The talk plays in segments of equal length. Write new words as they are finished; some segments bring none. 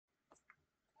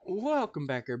Welcome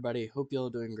back, everybody. Hope y'all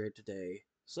doing great today.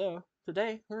 So,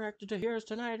 today we're reacting to Here's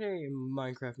Tonight, a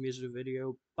Minecraft music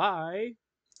video by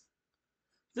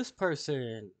this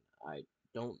person. I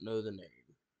don't know the name.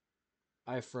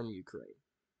 I'm from Ukraine.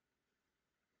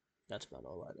 That's about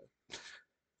all I know.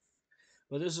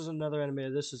 But this is another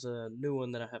anime. This is a new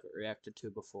one that I haven't reacted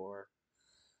to before.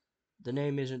 The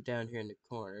name isn't down here in the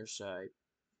corner, so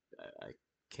I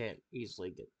can't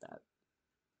easily get that.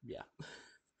 Yeah.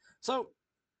 So,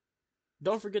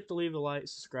 don't forget to leave a like,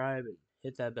 subscribe, and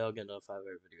hit that bell to get notified of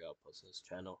every video I post on this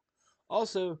channel.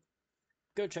 Also,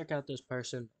 go check out this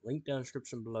person, link down in the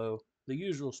description below, the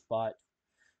usual spot.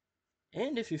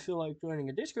 And if you feel like joining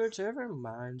a Discord server,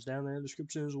 mine's down there in the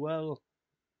description as well.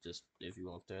 Just if you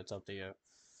want to, it's up to you.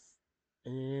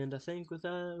 And I think with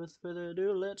further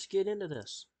ado, let's get into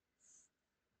this.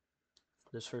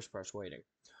 This first part's waiting.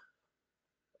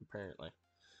 Apparently.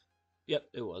 Yep,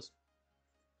 it was.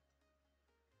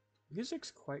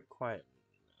 Music's quite quiet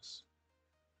in this.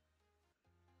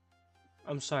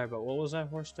 I'm sorry, but what was that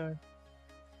horse doing?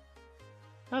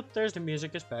 Oh, there's the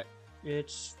music. It's back.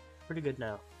 It's pretty good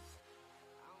now.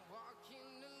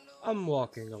 I'm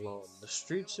walking along the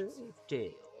streets of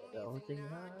dead. The only thing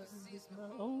I is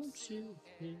my own city.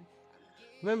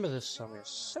 Remember, this song is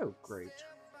so great.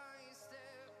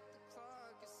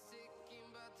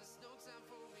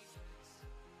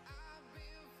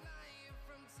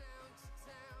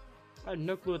 I had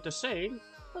no clue what they're saying,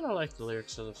 but I like the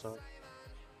lyrics of the song.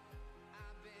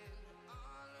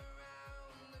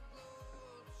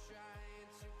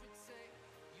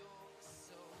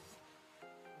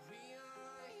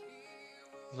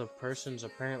 The person's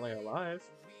apparently alive.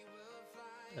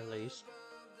 At least.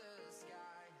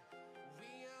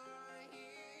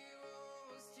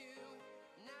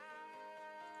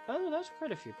 Oh, that's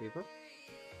quite a few people.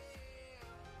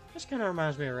 This kind of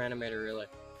reminds me of Reanimator, really.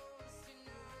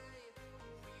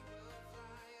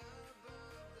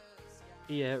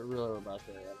 Yeah, it really reminds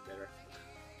me of Reanimator.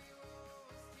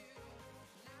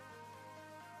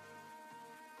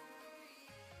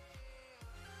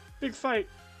 Big fight!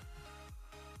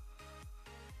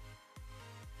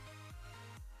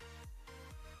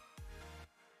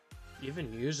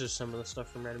 Even uses some of the stuff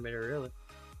from Reanimator, really.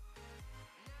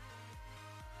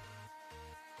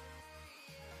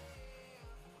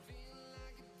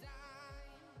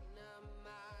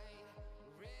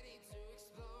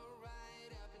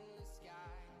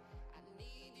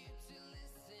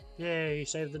 Yay,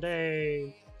 saved the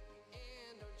day!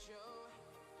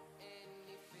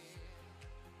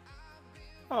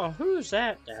 Oh, who's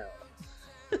that now?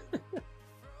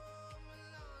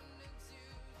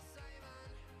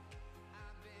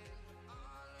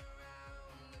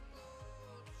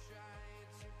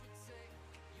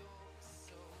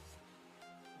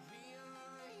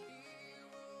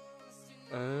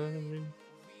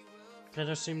 Kind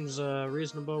of seems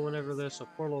reasonable whenever there's a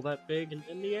portal that big and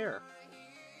in the air.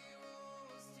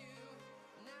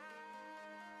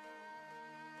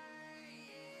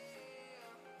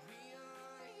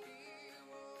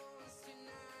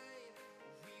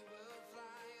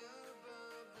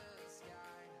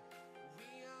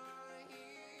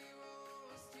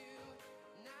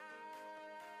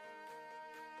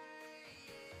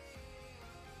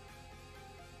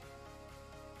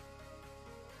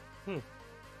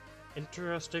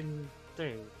 Interesting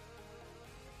thing.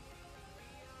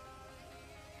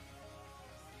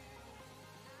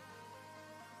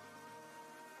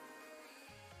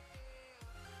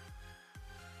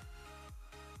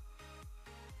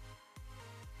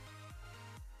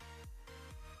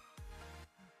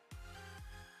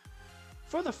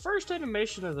 For the first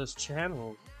animation of this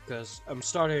channel, because I'm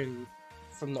starting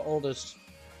from the oldest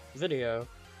video,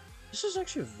 this is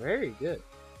actually very good.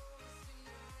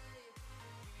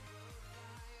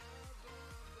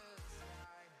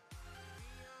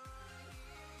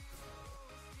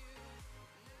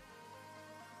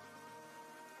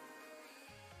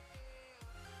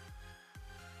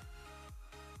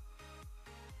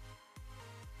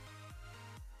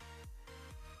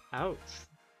 Ouch.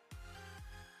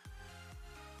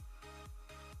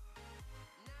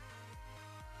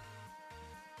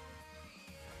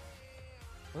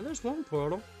 Well, there's one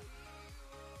portal.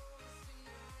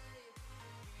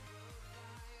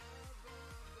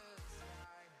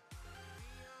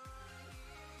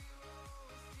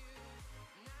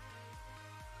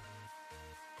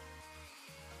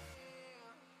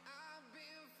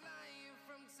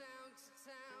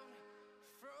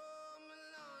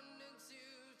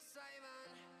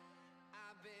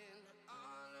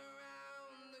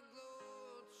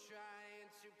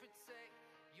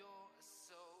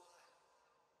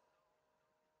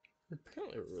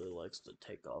 Apparently it really likes to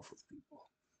take off with people.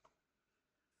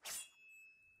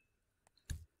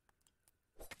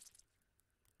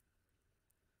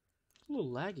 It's a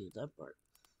little laggy, that part.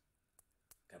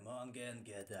 Come on, Gen,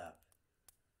 get up.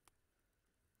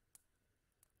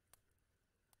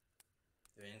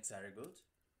 Doing very good?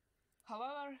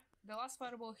 However, the last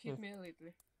fireball hit me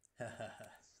lately.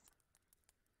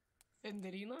 And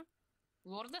Irina?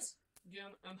 Lourdes?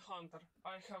 Gen and Hunter,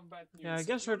 I have bad news. Yeah, I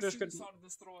guess we're Your just cities gonna... are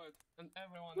destroyed, and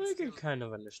everyone We is can killed. kind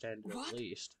of understand it What? at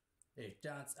least. It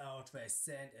turns out they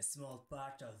sent a small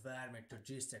part of army to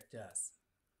distract us.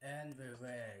 And we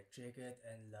were tricked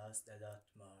and lost a lot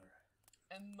more.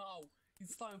 And now,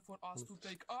 it's time for us to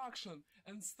take action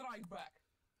and strike back.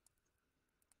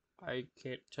 I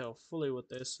can't tell fully what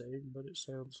they're saying, but it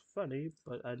sounds funny,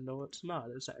 but I know it's not.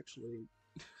 It's actually...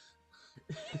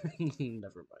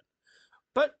 Never mind.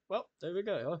 But, well, there we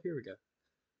go. Oh, here we go.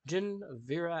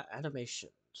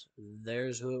 GenVeraAnimations.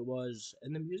 There's who it was.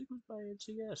 And the music was by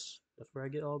NCS. That's where I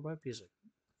get all my music.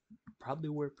 Probably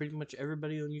where pretty much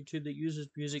everybody on YouTube that uses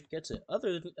music gets it,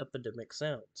 other than Epidemic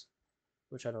Sounds,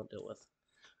 which I don't deal with.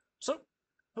 So,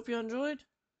 hope you enjoyed.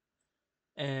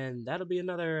 And that'll be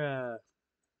another,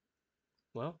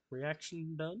 well,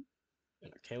 reaction done.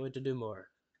 And I can't wait to do more.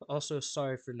 Also,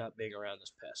 sorry for not being around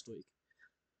this past week.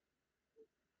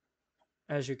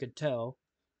 As you could tell,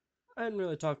 I hadn't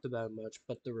really talked about it much,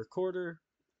 but the recorder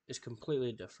is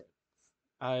completely different.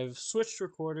 I've switched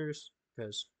recorders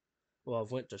because, well,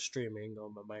 I've went to streaming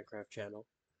on my Minecraft channel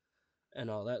and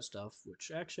all that stuff, which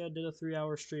actually I did a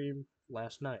 3-hour stream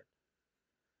last night.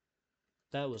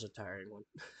 That was a tiring one.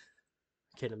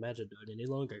 I can't imagine doing it any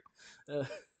longer.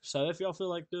 So if y'all feel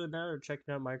like doing that or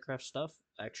checking out Minecraft stuff,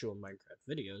 actual Minecraft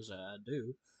videos I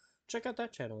do, check out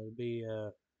that channel. It'll be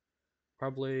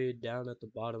probably down at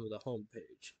the bottom of the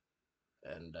homepage.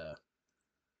 And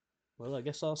well, I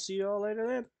guess I'll see you all later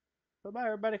then. Bye bye,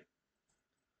 everybody.